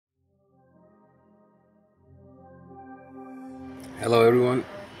Hello everyone.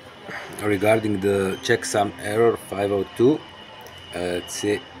 Regarding the checksum error 502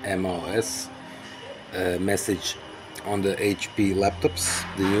 CMOS message on the HP laptops,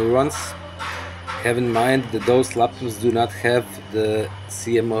 the new ones, have in mind that those laptops do not have the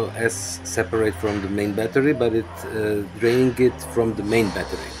CMOS separate from the main battery, but it draining it from the main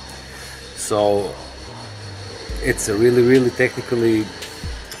battery. So it's a really technically,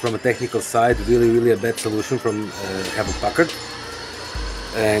 from a technical side, really a bad solution from Packard.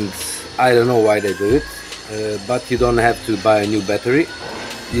 And I don't know why they do it, but you don't have to buy a new battery.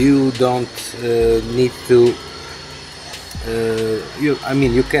 You don't need to.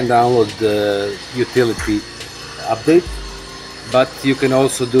 You can download the utility update, but you can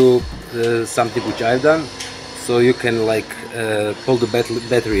also do something which I've done. So you can pull the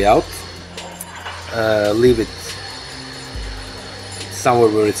battery out, leave it somewhere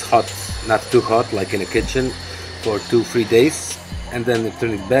where it's hot, not too hot, like in a kitchen, for 2-3 days, and then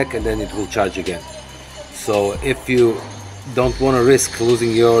turn it back, and then it will charge again. So if you don't want to risk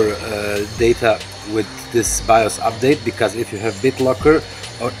losing your data with this BIOS update, because if you have Bitlocker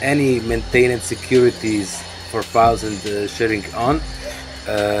or any maintenance securities for files and sharing on,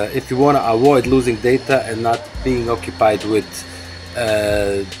 if you want to avoid losing data and not being occupied with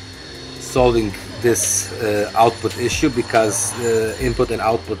solving this output issue, because input and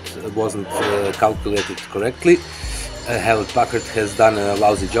output wasn't calculated correctly, Packard has done a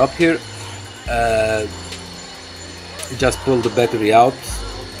lousy job here. Just pull the battery out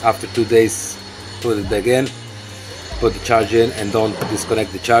after 2 days, put it back in, put the charger in, and don't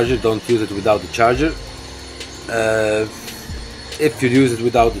disconnect the charger. Don't use it without the charger. If you use it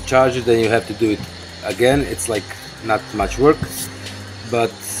without the charger, then you have to do it again. It's like not much work,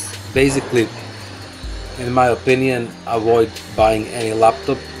 but basically, in my opinion, avoid buying any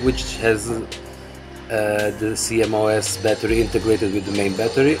laptop which has the CMOS battery integrated with the main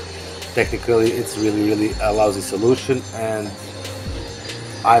battery. Technically, it's really a lousy solution, and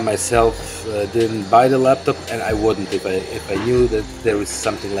I myself didn't buy the laptop, and I wouldn't if I knew that there is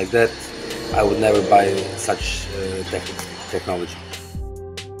something like that. I would never buy such technology.